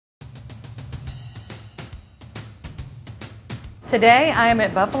Today I am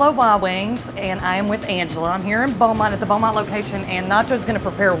at Buffalo Wild Wings and I am with Angela. I'm here in Beaumont at the Beaumont location, and Nacho's going to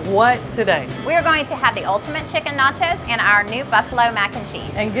prepare what today? We are going to have the ultimate chicken nachos and our new buffalo mac and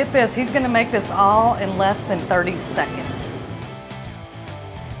cheese. And get this, he's going to make this all in less than 30 seconds.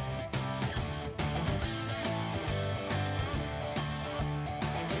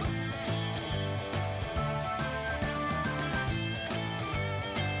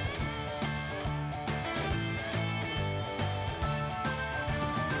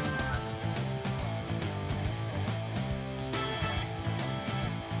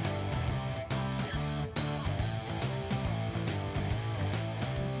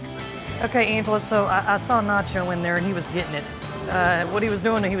 Okay, Angela, so I saw Nacho in there and he was getting it. What he was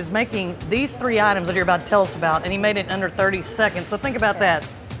doing, he was making these three items that you're about to tell us about, and he made it in under 30 seconds. So think about that.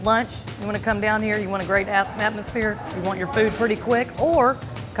 Lunch, you want to come down here, you want a great atmosphere, you want your food pretty quick, or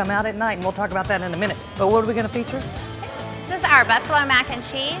come out at night, and we'll talk about that in a minute. But what are we going to feature? This is our buffalo mac and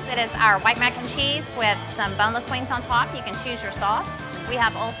cheese. It is our white mac and cheese with some boneless wings on top. You can choose your sauce. We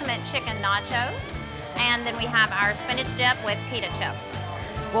have ultimate chicken nachos, and then we have our spinach dip with pita chips.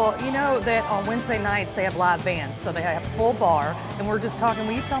 Well, you know that on Wednesday nights they have live bands, so they have a full bar, and we're just talking.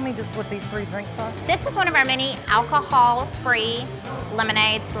 Will you tell me just what these three drinks are? This is one of our many alcohol-free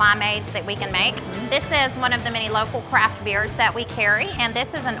lemonades, limeades that we can make. This is one of the many local craft beers that we carry, and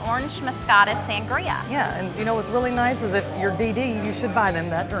this is an orange moscato sangria. Yeah, and you know what's really nice is if you're DD, you should buy them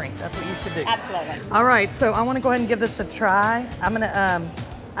that drink. That's what you should do. Absolutely. All right, so I want to go ahead and give this a try. I'm gonna,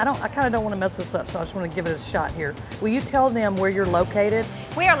 I kind of don't want to mess this up, so I just want to give it a shot here. Will you tell them where you're located?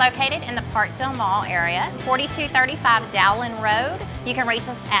 We are located in the Parkville Mall area, 4235 Dowling Road. You can reach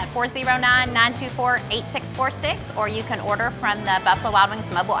us at 409-924-8646, or you can order from the Buffalo Wild Wings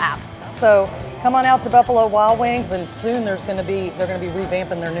mobile app. So come on out to Buffalo Wild Wings, and soon they're going to be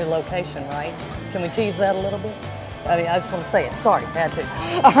revamping their new location, right? Can we tease that a little bit? I mean, I just want to say it. Sorry, had to.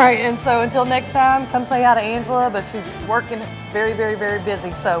 All right, and so until next time, come say hi to Angela, but she's working very, very, very busy.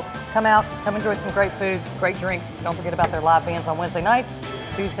 So come out, come enjoy some great food, great drinks. Don't forget about their live bands on Wednesday nights,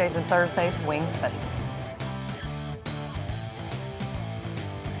 Tuesdays and Thursdays, Wings Specials.